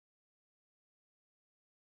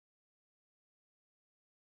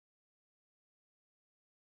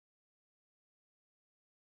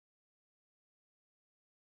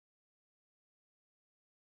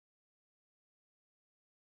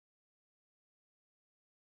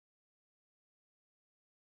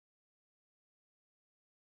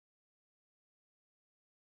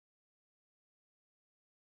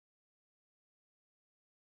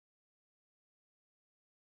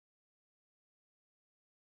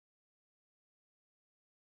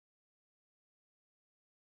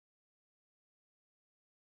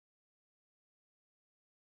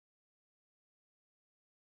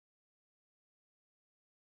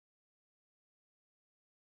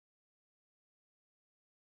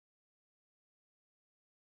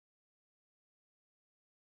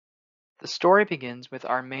The story begins with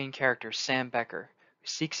our main character, Sam Becker, who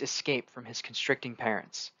seeks escape from his constricting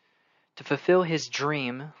parents. To fulfill his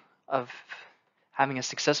dream of having a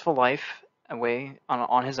successful life away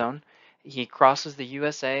on his own, he crosses the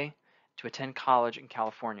USA to attend college in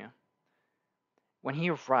California. When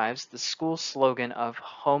he arrives, the school slogan of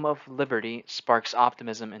Home of Liberty sparks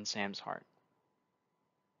optimism in Sam's heart.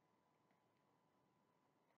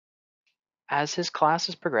 As his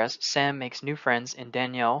classes progress, Sam makes new friends in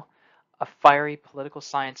Danielle, a fiery political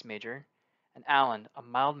science major, and Alan, a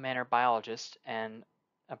mild-mannered biologist and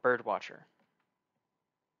a birdwatcher.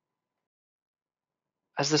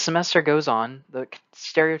 As the semester goes on, the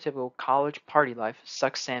stereotypical college party life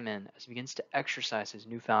sucks Sam in as he begins to exercise his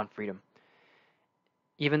newfound freedom.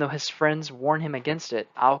 Even though his friends warn him against it,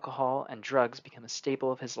 alcohol and drugs become a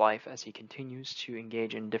staple of his life as he continues to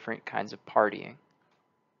engage in different kinds of partying.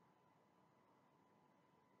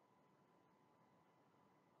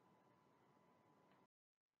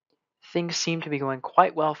 Things seem to be going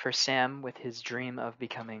quite well for Sam with his dream of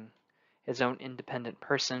becoming his own independent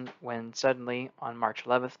person when suddenly, on March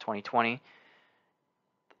 11th, 2020,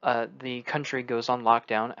 the country goes on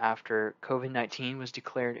lockdown after COVID-19 was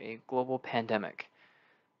declared a global pandemic.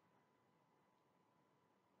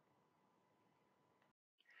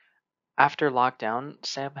 After lockdown,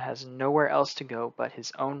 Sam has nowhere else to go but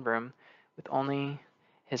his own room with only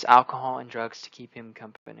his alcohol and drugs to keep him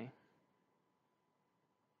company.